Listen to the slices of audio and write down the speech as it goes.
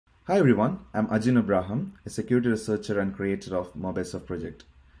Hi everyone, I'm Ajin, a security researcher and creator of MobSF project.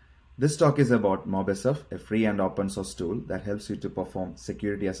 This talk is about MobSF, a free and open source tool that helps you to perform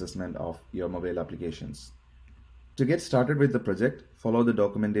security assessment of your mobile applications. To get started with the project, follow the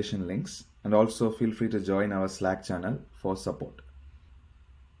documentation links and also feel free to join our Slack channel for support.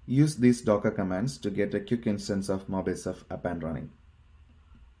 Use these Docker commands to get a quick instance of MobSF up and running.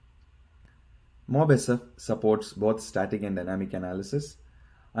 MobSF supports both static and dynamic analysis.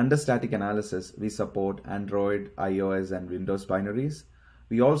 Under static analysis, we support Android, iOS, and Windows binaries.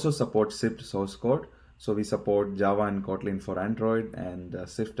 We also support Swift source code. So we support Java and Kotlin for Android and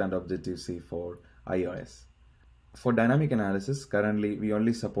Swift and Objective-C for iOS. For dynamic analysis, currently we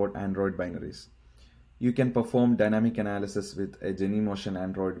only support Android binaries. You can perform dynamic analysis with a Genymotion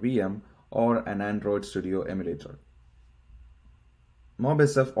Android VM or an Android Studio emulator.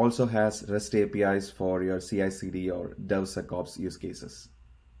 MobSF also has REST APIs for your CI/CD or DevSecOps use cases.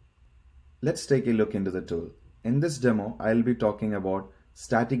 Let's take a look into the tool. In this demo, I'll be talking about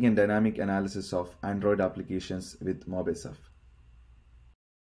static and dynamic analysis of Android applications with MobSF.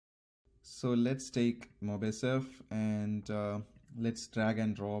 So let's take MobSF and let's drag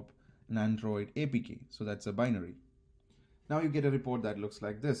and drop an Android APK. So that's a binary. Now you get a report that looks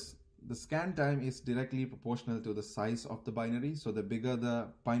like this. The scan time is directly proportional to the size of the binary. So the bigger the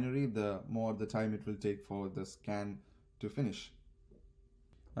binary, the more the time it will take for the scan to finish.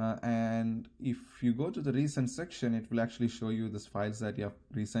 And if you go to the recent section, it will actually show you the files that you have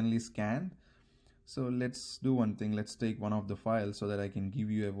recently scanned. So let's do one thing. Let's take one of the files so that I can give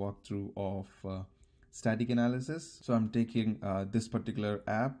you a walkthrough of static analysis. So I'm taking this particular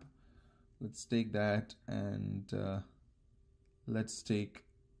app. Let's take that and let's take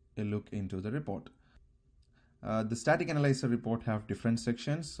a look into the report. The static analyzer report have different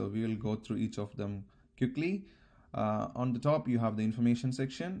sections, so we will go through each of them quickly. On the top, you have the information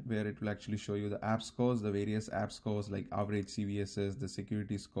section where it will actually show you the app scores, the various app scores like average CVSs, the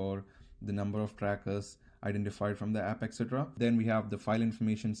security score, the number of trackers identified from the app, etc. Then we have the file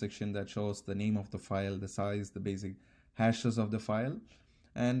information section that shows the name of the file, the size, the basic hashes of the file.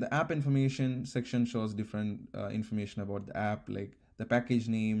 And the app information section shows different information about the app, like the package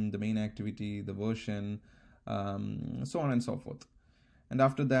name, the main activity, the version, so on and so forth. And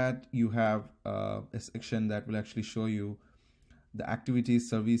after that, you have a section that will actually show you the activities,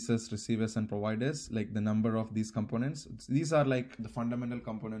 services, receivers, and providers, like the number of these components. These are like the fundamental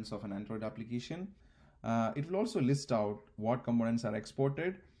components of an Android application. It will also list out what components are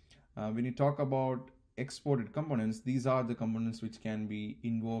exported. When you talk about exported components, these are the components which can be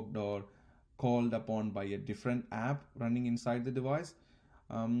invoked or called upon by a different app running inside the device.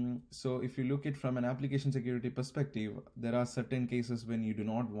 So if you look at from an application security perspective, there are certain cases when you do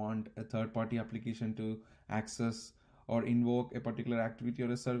not want a third-party application to access or invoke a particular activity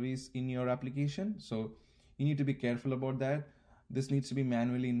or a service in your application. So you need to be careful about that. This needs to be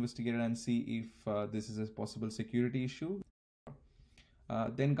manually investigated and see if this is a possible security issue.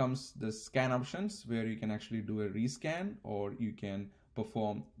 Then comes the scan options where you can actually do a rescan or you can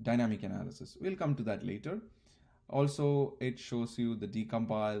perform dynamic analysis. We'll come to that later. Also, it shows you the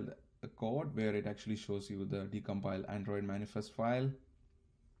decompiled code where it actually shows you the decompiled Android manifest file.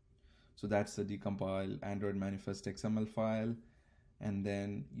 So that's the decompiled Android manifest XML file. And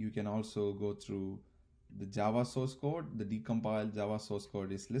then you can also go through the Java source code. The decompiled Java source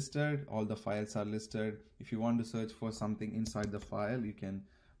code is listed. All the files are listed. If you want to search for something inside the file, you can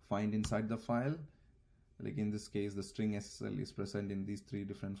find inside the file. Like in this case, the string SSL is present in these 3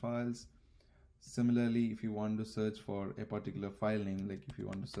 different files. Similarly, if you want to search for a particular file name, like if you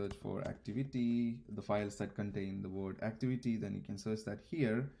want to search for activity, the files that contain the word activity, then you can search that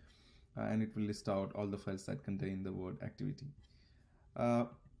here and it will list out all the files that contain the word activity.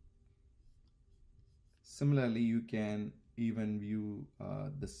 Similarly, you can even view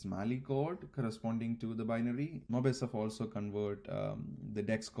the SMALI code corresponding to the binary. MobSF also convert the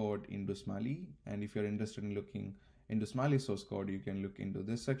DEX code into SMALI, and if you're interested in looking into SMALI source code, you can look into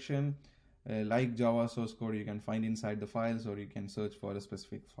this section. Like Java source code, you can find inside the files or you can search for a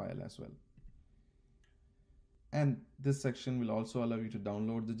specific file as well. And this section will also allow you to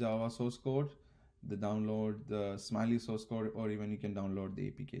download the Java source code, download the SMALI source code, or even you can download the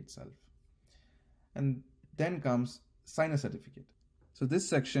APK itself. And then comes signer certificate. So this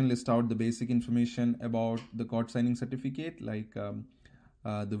section lists out the basic information about the code signing certificate, like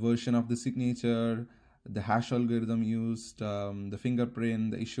the version of the signature, the hash algorithm used, the fingerprint,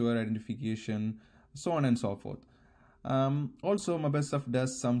 the issuer identification, so on and so forth. Also, MobSF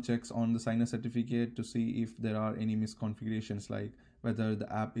does some checks on the signer certificate to see if there are any misconfigurations, like whether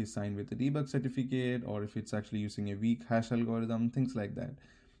the app is signed with a debug certificate or if it's actually using a weak hash algorithm, things like that.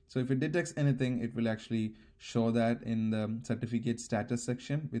 So if it detects anything, it will actually show that in the certificate status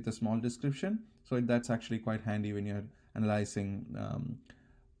section with a small description. So that's actually quite handy when you're analyzing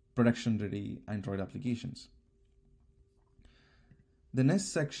production ready Android applications. The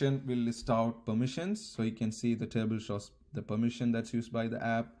next section will list out permissions. So you can see the table shows the permission that's used by the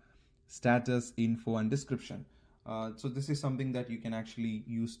app, status, info, and description. So this is something that you can actually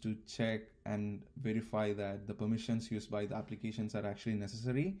use to check and verify that the permissions used by the applications are actually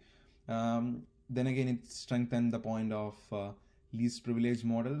necessary. Then again, it strengthens the point of least privilege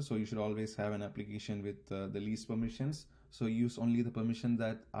model. So you should always have an application with the least permissions. So use only the permissions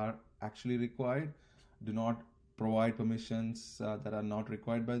that are actually required. Do not provide permissions that are not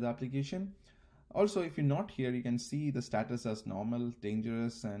required by the application. Also, if you're not here, you can see the status as normal,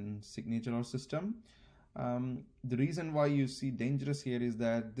 dangerous, and signature or system. The reason why you see dangerous here is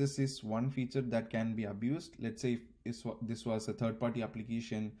that this is one feature that can be abused. Let's say if this was a third-party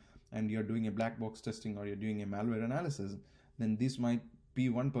application and you're doing a black box testing or you're doing a malware analysis, then this might be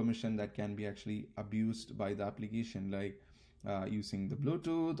one permission that can be actually abused by the application, like using the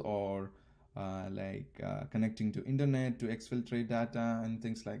Bluetooth or connecting to internet to exfiltrate data and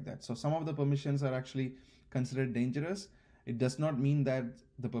things like that. So some of the permissions are actually considered dangerous. It does not mean that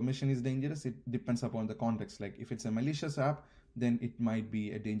the permission is dangerous. It depends upon the context. Like if it's a malicious app, then it might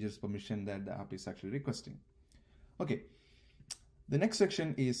be a dangerous permission that the app is actually requesting. Okay, the next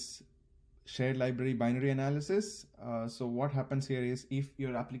section is shared library binary analysis. So what happens here is if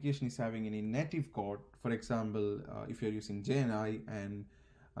your application is having any native code, for example, if you're using JNI and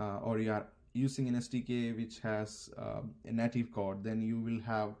or you are using an SDK which has a native code, then you will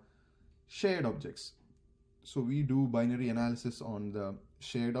have shared objects. So we do binary analysis on the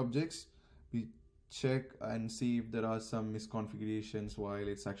shared objects. We check and see if there are some misconfigurations while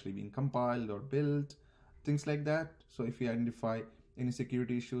it's actually being compiled or built, things like that. So if we identify any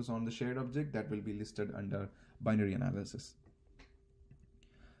security issues on the shared object, that will be listed under binary analysis.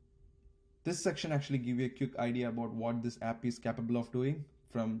 This section actually gives you a quick idea about what this app is capable of doing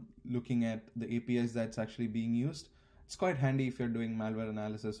from looking at the APIs that's actually being used. It's quite handy if you're doing malware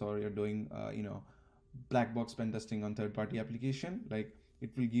analysis or you're doing black box pen testing on third-party application. Like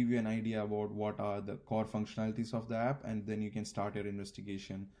it will give you an idea about what are the core functionalities of the app, and then you can start your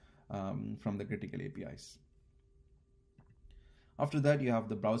investigation from the critical APIs. After that, you have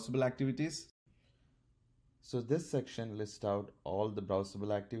the browsable activities. So this section lists out all the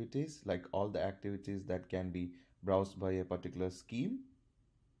browsable activities, like all the activities that can be browsed by a particular scheme.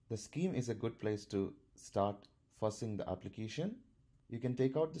 The scheme is a good place to start fuzzing the application. You can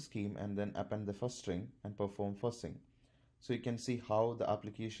take out the scheme and then append the fuzz string and perform fuzzing. So you can see how the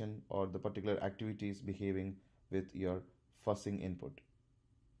application or the particular activity is behaving with your fuzzing input.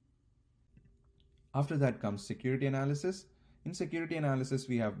 After that comes security analysis. In security analysis,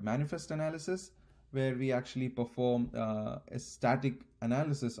 we have manifest analysis, where we actually perform a static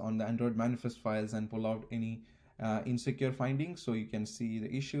analysis on the Android manifest files and pull out any insecure findings. So you can see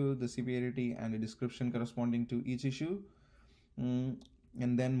the issue, the severity, and the description corresponding to each issue.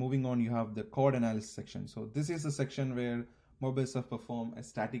 And then moving on, you have the code analysis section. So this is the section where MobSF perform a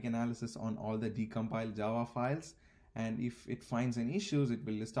static analysis on all the decompiled Java files. And if it finds any issues, it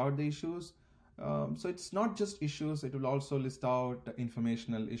will list out the issues. So it's not just issues, it will also list out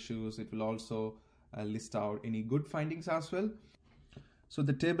informational issues. It will also list out any good findings as well. So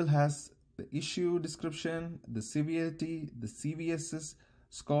the table has the issue description, the severity, the CVSS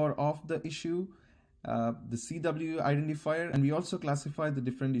score of the issue, the CW identifier, and we also classify the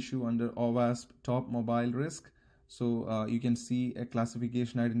different issue under OWASP top mobile risk. So you can see a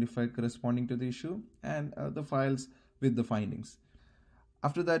classification identifier corresponding to the issue and the files with the findings.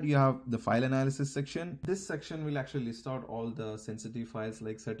 After that, you have the file analysis section. This section will actually list out all the sensitive files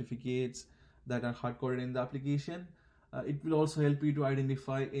like certificates that are hard-coded in the application. It will also help you to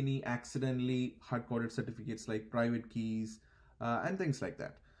identify any accidentally hard-coded certificates like private keys and things like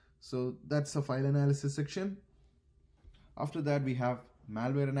that. So that's the file analysis section. After that, we have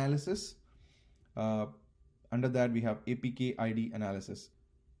malware analysis. Under that, we have APK ID analysis.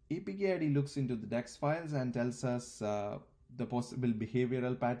 APK ID looks into the DEX files and tells us the possible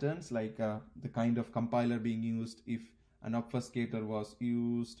behavioral patterns, like the kind of compiler being used, if an obfuscator was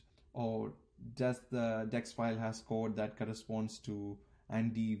used, or just the DEX file has code that corresponds to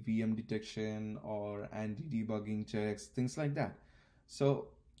anti-VM detection or anti-debugging checks, things like that. So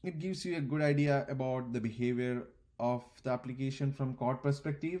it gives you a good idea about the behavior of the application from code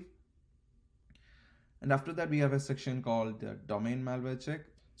perspective. And after that, we have a section called the domain malware check.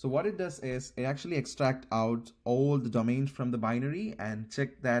 So what it does is it actually extract out all the domains from the binary and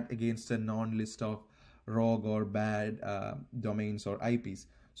check that against a non list of rogue or bad domains or IPs.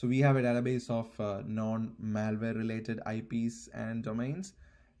 So we have a database of non-malware related IPs and domains,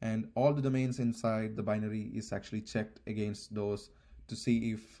 and all the domains inside the binary is actually checked against those to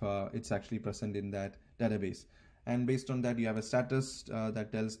see if it's actually present in that database. And based on that, you have a status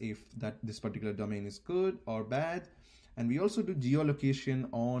that tells if this particular domain is good or bad. And we also do geolocation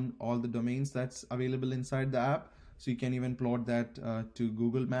on all the domains that's available inside the app. So you can even plot that to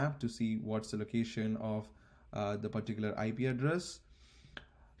Google Map to see what's the location of the particular IP address.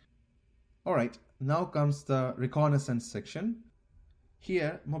 All right, now comes the reconnaissance section.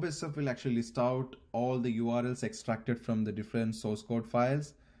 Here, MobSF will actually list out all the URLs extracted from the different source code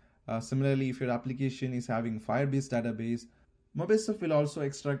files. Similarly, if your application is having Firebase database, MobSF will also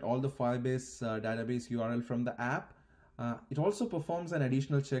extract all the Firebase database URL from the app. It also performs an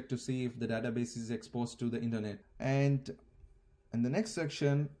additional check to see if the database is exposed to the internet. And in the next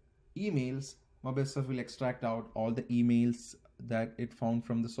section, emails, MobSF will extract out all the emails that it found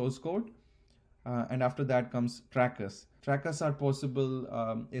from the source code. And after that comes trackers. Trackers are possible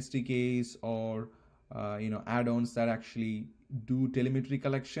SDKs or add-ons that actually do telemetry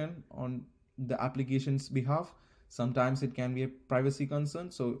collection on the application's behalf. Sometimes it can be a privacy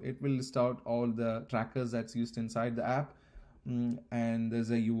concern, so it will list out all the trackers that's used inside the app. And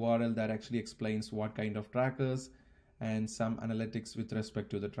there's a URL that actually explains what kind of trackers and some analytics with respect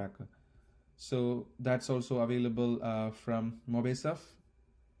to the tracker. So that's also available from MobSF.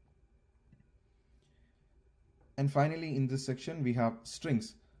 And finally, in this section, we have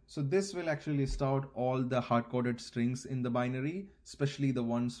strings. So this will actually list out all the hard-coded strings in the binary, especially the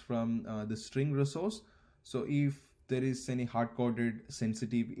ones from the string resource. So if there is any hard-coded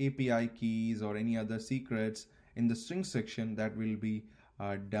sensitive API keys or any other secrets in the string section, that will be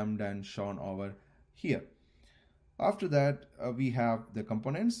dumped and shown over here. After that, we have the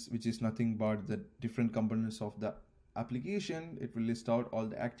components, which is nothing but the different components of the application. It will list out all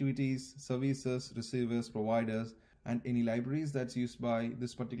the activities, services, receivers, providers, and any libraries that's used by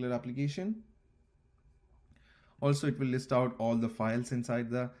this particular application. Also, it will list out all the files inside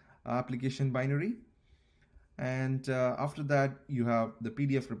the application binary. And after that, you have the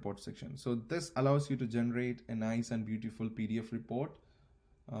PDF report section. So this allows you to generate a nice and beautiful PDF report.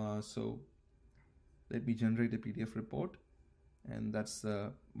 So let me generate a PDF report, and that's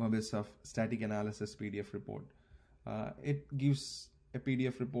the MobSF static analysis PDF report. It gives a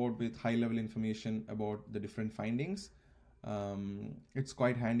PDF report with high-level information about the different findings. It's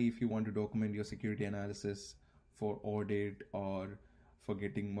quite handy if you want to document your security analysis for audit or for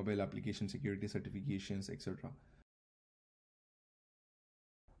getting mobile application security certifications, etc.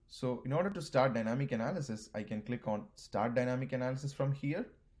 So in order to start dynamic analysis, I can click on Start Dynamic Analysis from here,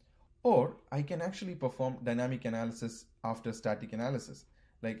 or I can actually perform dynamic analysis after static analysis.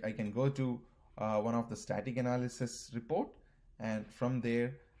 Like I can go to one of the static analysis report, and from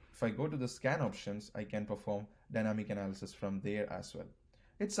there, if I go to the scan options, I can perform dynamic analysis from there as well.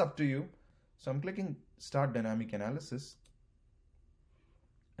 It's up to you. So I'm clicking Start Dynamic Analysis,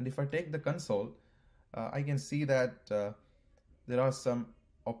 and if I take the console, I can see that there are some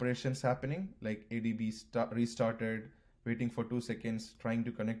operations happening, like ADB restarted, waiting for 2 seconds, trying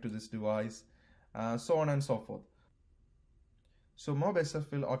to connect to this device, so on and so forth. So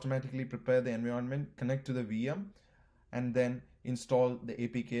MobSF will automatically prepare the environment, connect to the VM, and then install the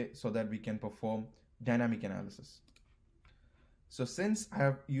APK so that we can perform dynamic analysis. So since I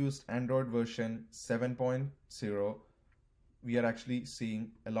have used Android version 7.0, we are actually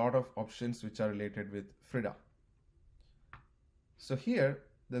seeing a lot of options which are related with Frida. So here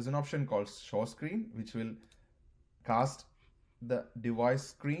there's an option called Show Screen, which will cast the device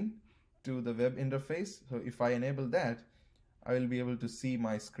screen to the web interface. So if I enable that, I will be able to see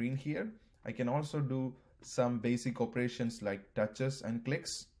my screen here. I can also do some basic operations like touches and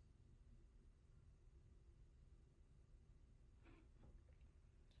clicks.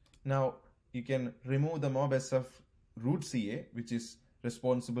 Now you can remove the MobSF root CA, which is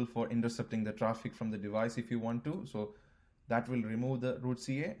responsible for intercepting the traffic from the device if you want to. So that will remove the root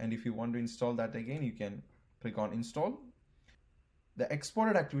CA, and if you want to install that again, you can click on Install. The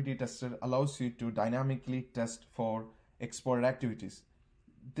exported activity tester allows you to dynamically test for exported activities.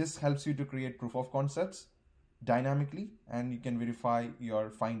 This helps you to create proof of concepts dynamically, and you can verify your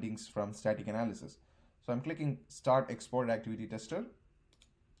findings from static analysis. So I'm clicking Start Exported Activity Tester,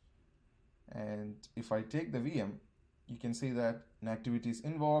 and if I take the VM, you can see that an activity is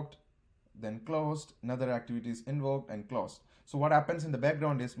invoked, then closed, another activity is invoked and closed. So what happens in the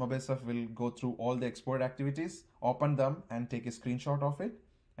background is MobSF will go through all the export activities, open them and take a screenshot of it,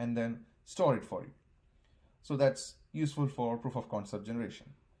 and then store it for you. So that's useful for proof of concept generation.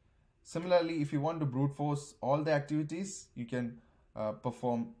 Similarly, if you want to brute force all the activities, you can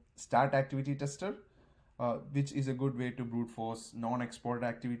perform start activity tester, which is a good way to brute force non-exported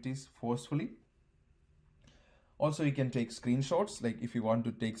activities forcefully. Also, you can take screenshots. Like if you want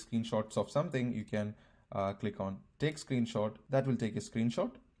to take screenshots of something, you can click on take screenshot. That will take a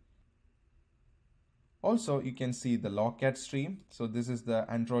screenshot. Also, you can see the logcat stream. So this is the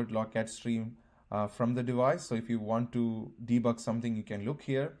Android logcat stream from the device. So if you want to debug something, you can look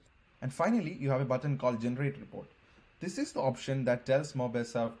here. And finally, you have a button called generate report. This is the option that tells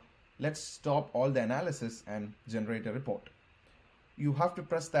MobSF, let's stop all the analysis and generate a report. You have to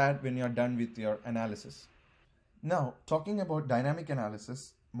press that when you're done with your analysis. Now, talking about dynamic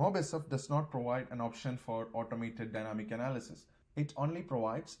analysis, MobSF does not provide an option for automated dynamic analysis. It only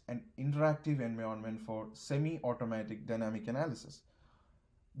provides an interactive environment for semi-automatic dynamic analysis.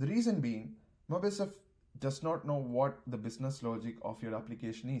 The reason being, MobSF does not know what the business logic of your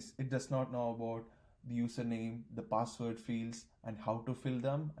application is. It does not know about the username, the password fields, and how to fill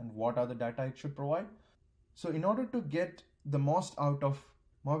them, and what are the data it should provide. So in order to get the most out of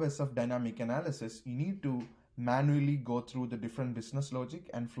MobSF dynamic analysis, you need to manually go through the different business logic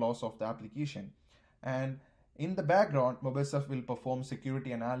and flaws of the application. And in the background, MobSF will perform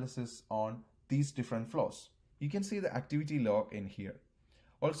security analysis on these different flaws. You can see the activity log in here.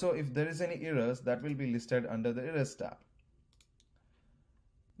 Also, if there is any errors, that will be listed under the errors tab.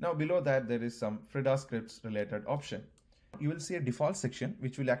 Now below that, there is some FRIDA scripts related option. You will see a default section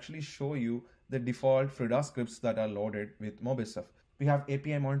which will actually show you the default FRIDA scripts that are loaded with MobSF. We have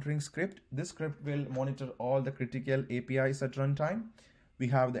API monitoring script. This script will monitor all the critical APIs at runtime. We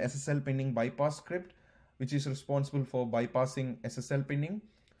have the SSL pinning bypass script, which is responsible for bypassing SSL pinning.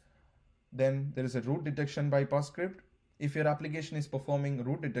 Then there is a root detection bypass script. If your application is performing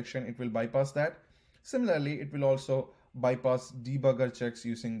root detection, it will bypass that. Similarly, it will also bypass debugger checks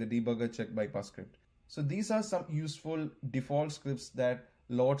using the debugger check bypass script. So these are some useful default scripts that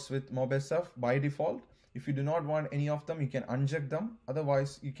loads with MobSF by default. If you do not want any of them, you can uncheck them.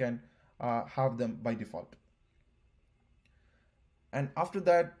 Otherwise, you can have them by default. And after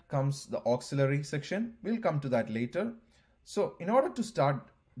that comes the auxiliary section. We'll come to that later. So in order to start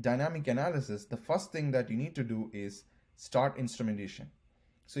dynamic analysis, the first thing that you need to do is start instrumentation.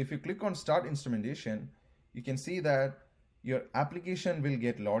 So if you click on start instrumentation, you can see that your application will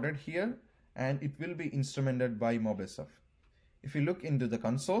get loaded here and it will be instrumented by MobSF. If you look into the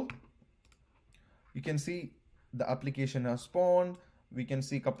console, you can see the application has spawned. We can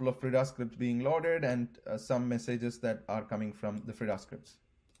see a couple of FRIDA scripts being loaded and some messages that are coming from the FRIDA scripts.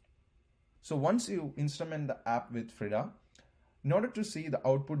 So once you instrument the app with FRIDA, in order to see the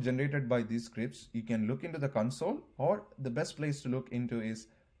output generated by these scripts, you can look into the console, or the best place to look into is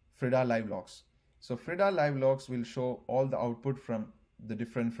FRIDA live logs. So FRIDA live logs will show all the output from the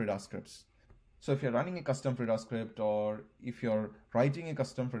different FRIDA scripts. So if you're running a custom FRIDA script, or if you're writing a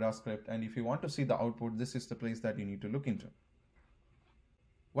custom FRIDA script, and if you want to see the output, this is the place that you need to look into.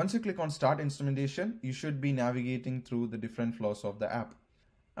 Once you click on start instrumentation, you should be navigating through the different flows of the app.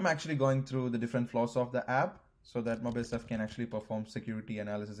 I'm actually going through the different flows of the app so that MobSF can actually perform security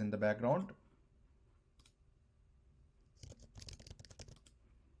analysis in the background.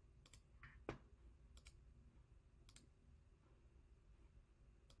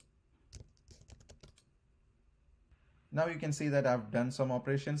 Now you can see that I've done some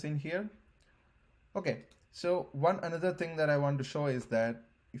operations in here. Okay, so another thing that I want to show is that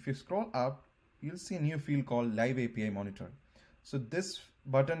if you scroll up, you'll see a new field called Live API Monitor. So this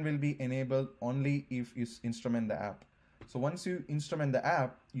button will be enabled only if you instrument the app. So once you instrument the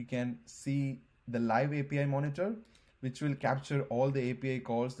app, you can see the Live API Monitor, which will capture all the API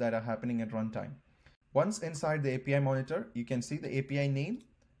calls that are happening at runtime. Once inside the API Monitor, you can see the API name,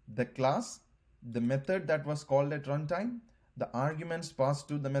 the class, the method that was called at runtime, the arguments passed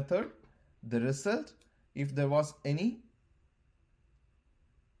to the method, the result, if there was any,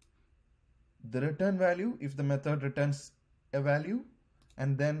 the return value if the method returns a value,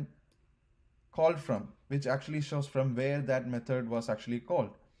 and then called from, which actually shows from where that method was actually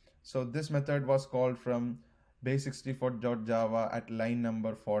called. So this method was called from base64.java at line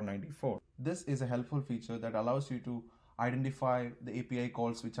number 494. This is a helpful feature that allows you to identify the API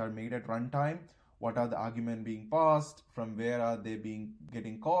calls which are made at runtime, what are the arguments being passed, from where are they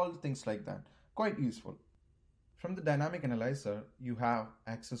getting called, things like that. Quite useful. From the dynamic analyzer, you have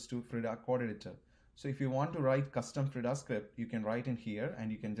access to FRIDA code editor. So if you want to write custom FRIDA script, you can write in here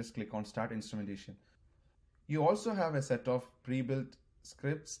and you can just click on start instrumentation. You also have a set of pre-built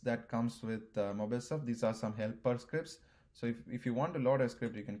scripts that comes with MobSF. These are some helper scripts. So if you want to load a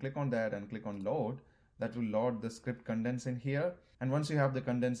script, you can click on that and click on load. That will load the script contents in here. And once you have the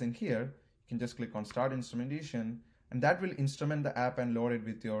contents in here, you can just click on start instrumentation and that will instrument the app and load it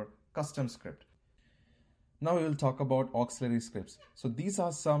with your custom script. Now we will talk about auxiliary scripts. So these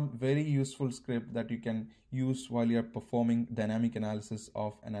are some very useful scripts that you can use while you're performing dynamic analysis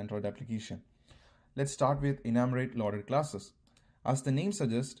of an Android application. Let's start with enumerate loaded classes. As the name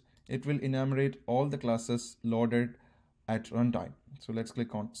suggests, it will enumerate all the classes loaded at runtime. So let's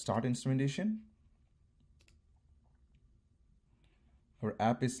click on Start Instrumentation. Our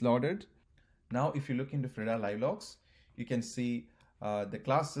app is loaded. Now if you look into Frida live logs, you can see the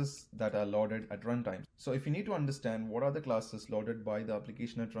classes that are loaded at runtime. So if you need to understand what are the classes loaded by the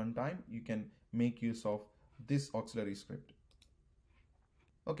application at runtime, you can make use of this auxiliary script.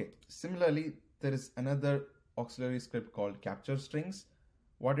 Okay, similarly, there is another auxiliary script called capture strings.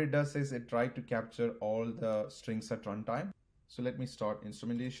 What it does is it tries to capture all the strings at runtime. So let me start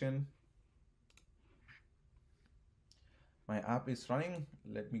instrumentation. My app is running.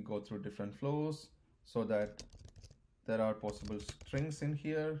 Let me go through different flows so that there are possible strings in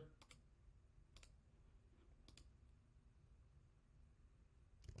here.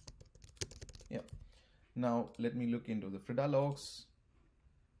 Yeah. Now let me look into the Frida logs,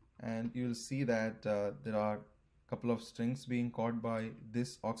 and you'll see that there are a couple of strings being caught by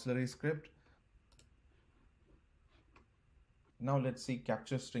this auxiliary script. Now let's see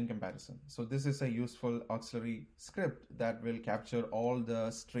capture string comparison. So this is a useful auxiliary script that will capture all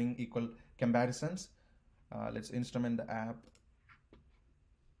the string equal comparisons. Let's instrument the app.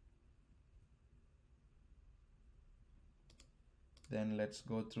 Then let's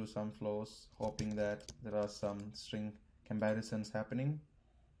go through some flows, hoping that there are some string comparisons happening.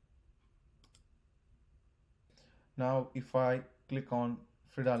 Now, if I click on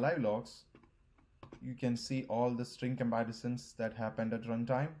Frida live logs, you can see all the string comparisons that happened at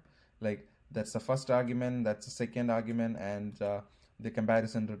runtime. Like that's the first argument, that's the second argument, and the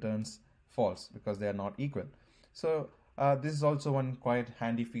comparison returns false because they are not equal. So this is also one quite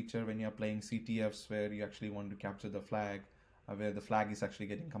handy feature when you're playing CTFs where you actually want to capture the flag, where the flag is actually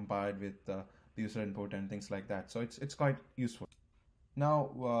getting compared with the user input and things like that. So it's quite useful.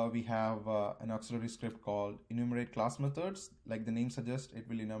 Now we have an auxiliary script called enumerate class methods. Like the name suggests, it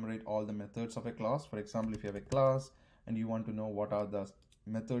will enumerate all the methods of a class. For example, if you have a class and you want to know what are the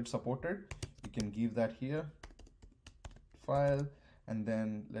methods supported, you can give that here, file, and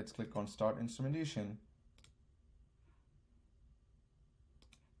then let's click on Start Instrumentation.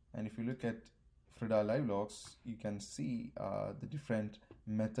 And if you look at Frida live logs, you can see the different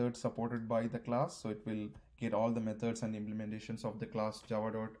methods supported by the class. So it will get all the methods and implementations of the class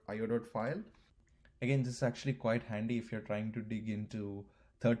java.io.file. Again, this is actually quite handy if you're trying to dig into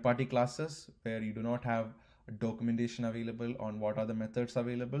third-party classes where you do not have documentation available on what are the methods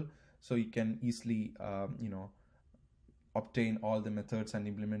available. So you can easily, obtain all the methods and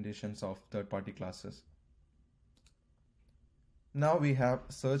implementations of third-party classes. Now we have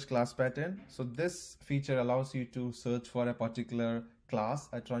search class pattern. So this feature allows you to search for a particular class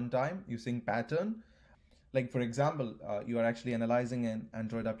at runtime using pattern. Like for example, you are actually analyzing an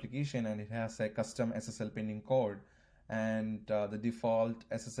Android application and it has a custom SSL pending code, and the default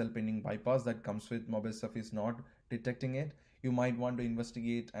SSL pending bypass that comes with MobSF is not detecting it. You might want to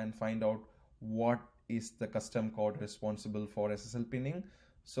investigate and find out what is the custom code responsible for SSL pinning.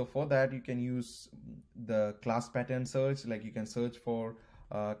 So for that, you can use the class pattern search. Like you can search for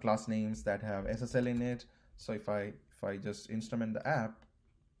class names that have SSL in it. So if I just instrument the app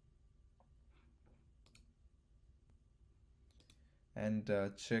and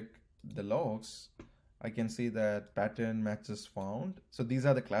check the logs, I can see that pattern matches found. So these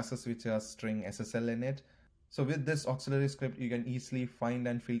are the classes which are string SSL in it. So with this auxiliary script, you can easily find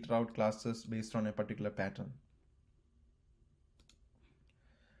and filter out classes based on a particular pattern.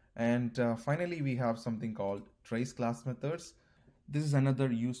 And finally, we have something called trace class methods. This is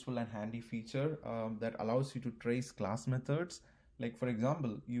another useful and handy feature that allows you to trace class methods. Like for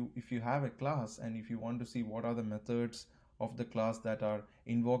example, if you have a class and if you want to see what are the methods of the class that are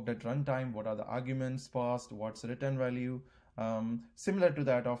invoked at runtime, what are the arguments passed, what's the return value, similar to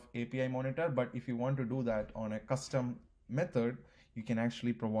that of API monitor. But if you want to do that on a custom method, you can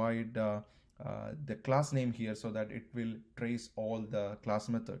actually provide the class name here so that it will trace all the class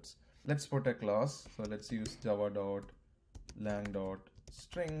methods. Let's put a class. So let's use java.lang.string,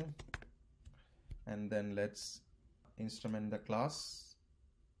 and then let's instrument the class.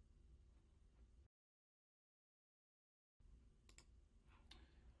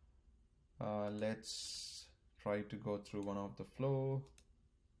 Let's try to go through one of the flow.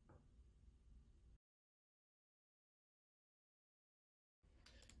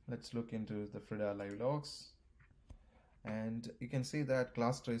 Let's look into the Frida live logs. And you can see that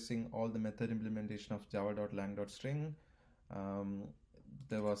class tracing all the method implementation of java.lang.string.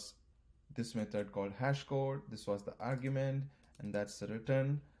 There was this method called hashcode. This was the argument, and that's the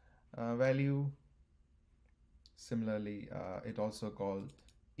return value. Similarly, it also called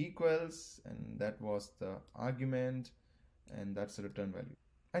equals, and that was the argument, and that's the return value.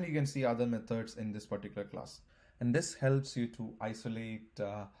 And you can see other methods in this particular class. And this helps you to isolate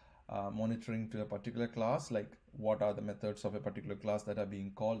monitoring to a particular class, like what are the methods of a particular class that are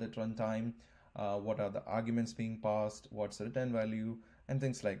being called at runtime, what are the arguments being passed, what's the return value, and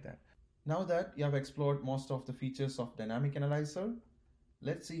things like that. Now that you have explored most of the features of Dynamic Analyzer,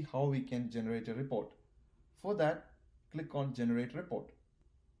 let's see how we can generate a report. For that, click on Generate Report.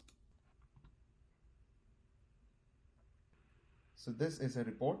 So this is a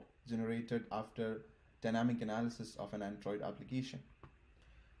report generated after dynamic analysis of an Android application.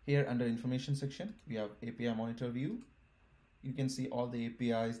 Here under Information section, we have API Monitor View. You can see all the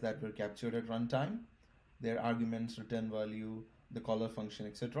APIs that were captured at runtime, their arguments, return value, the caller function,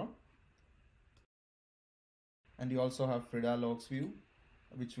 etc. And you also have FRIDA logs view,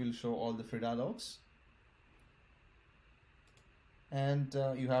 which will show all the FRIDA logs. And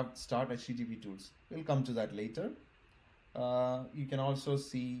you have Start HTTP tools. We'll come to that later. You can also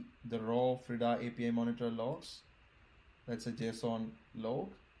see the raw FRIDA API monitor logs. That's a JSON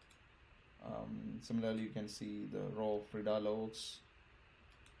log. Similarly, you can see the raw FRIDA logs.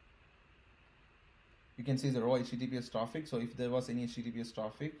 You can see the raw HTTPS traffic. So if there was any HTTPS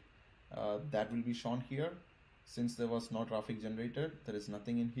traffic, that will be shown here. Since there was no traffic generated, there is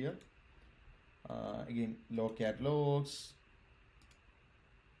nothing in here. Again, logcat logs,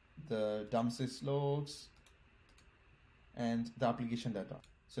 the dumsys logs, and the application data.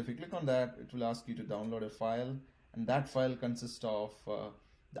 So if you click on that, it will ask you to download a file, and that file consists of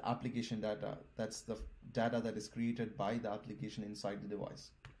the application data. That's the data that is created by the application inside the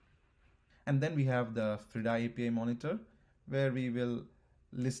device. And then we have the FRIDA API monitor, where we will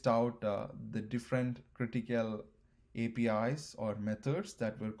list out the different critical APIs or methods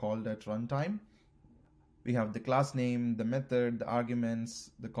that were called at runtime. We have the class name, the method, the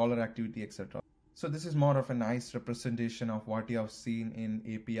arguments, the caller activity, etc. So this is more of a nice representation of what you have seen in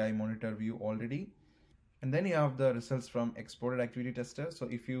API monitor view already. And then you have the results from exported activity tester. So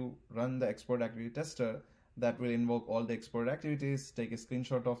if you run the export activity tester, that will invoke all the exported activities, take a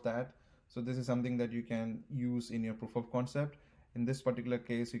screenshot of that. So this is something that you can use in your proof of concept. In this particular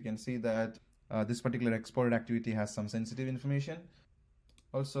case, you can see that this particular exported activity has some sensitive information.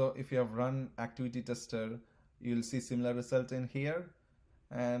 Also, if you have run activity tester, you'll see similar result in here.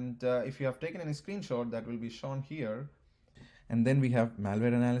 And if you have taken any screenshot, that will be shown here. And then we have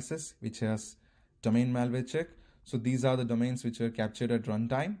malware analysis, which has domain malware check. So these are the domains which were captured at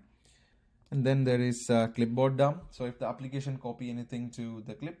runtime. And then there is clipboard dump. So if the application copy anything to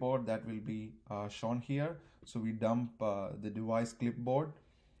the clipboard, that will be shown here. So we dump the device clipboard.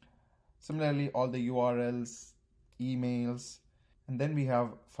 Similarly, all the URLs, emails, and then we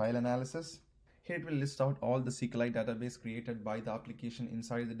have file analysis. Here it will list out all the SQLite database created by the application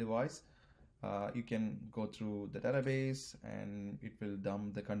inside the device. You can go through the database and it will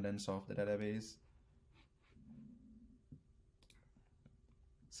dump the contents of the database.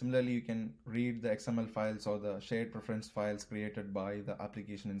 Similarly, you can read the XML files or the shared preference files created by the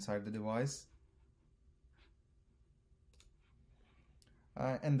application inside the device.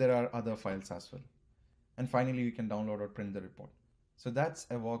 And there are other files as well. And finally, you can download or print the report. So that's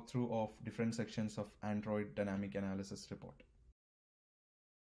a walkthrough of different sections of Android Dynamic Analysis report.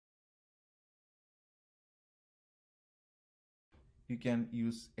 You can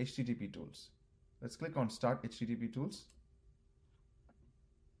use HTTP tools. Let's click on Start HTTP Tools.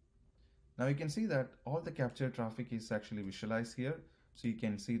 Now you can see that all the captured traffic is actually visualized here. So you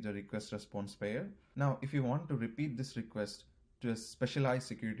can see the request response pair. Now, if you want to repeat this request to a specialized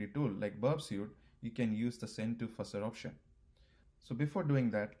security tool like burpsuite, you can use the send to fuzzer option. So before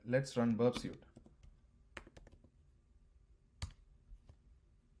doing that, let's run burpsuite.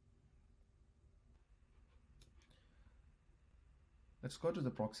 Let's go to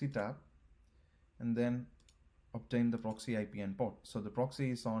the proxy tab and then obtain the proxy IP and port. So the proxy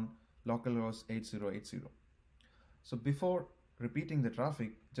is on localhost 8080. So before repeating the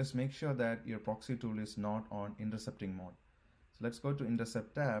traffic, just make sure that your proxy tool is not on intercepting mode. So let's go to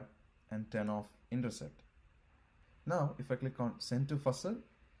Intercept tab and turn off Intercept. Now, if I click on Send to Fuzzer,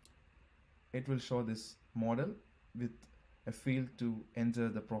 it will show this model with a field to enter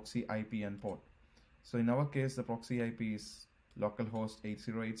the proxy IP and port. So in our case, the proxy IP is localhost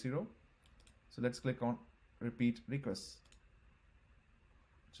 8080. So let's click on Repeat Request.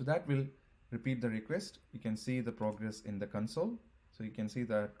 So that will repeat the request, you can see the progress in the console. So you can see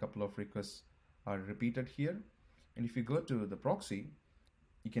that a couple of requests are repeated here. And if you go to the proxy,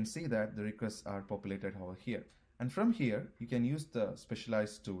 you can see that the requests are populated over here. And from here, you can use the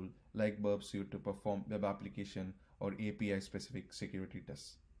specialized tool like Burp Suite to perform web application or API specific security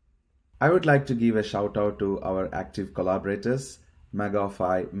tests. I would like to give a shout out to our active collaborators,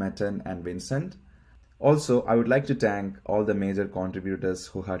 Megafy, Metin, and Vincent. Also, I would like to thank all the major contributors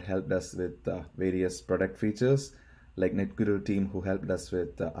who had helped us with various product features, like NetGuru team who helped us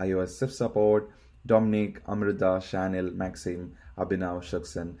with iOS SIF support, Dominic, Amrita, Shanil, Maxim, Abhinav,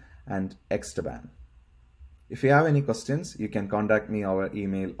 Shuksan, and Extaban. If you have any questions, you can contact me over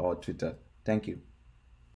email or Twitter. Thank you.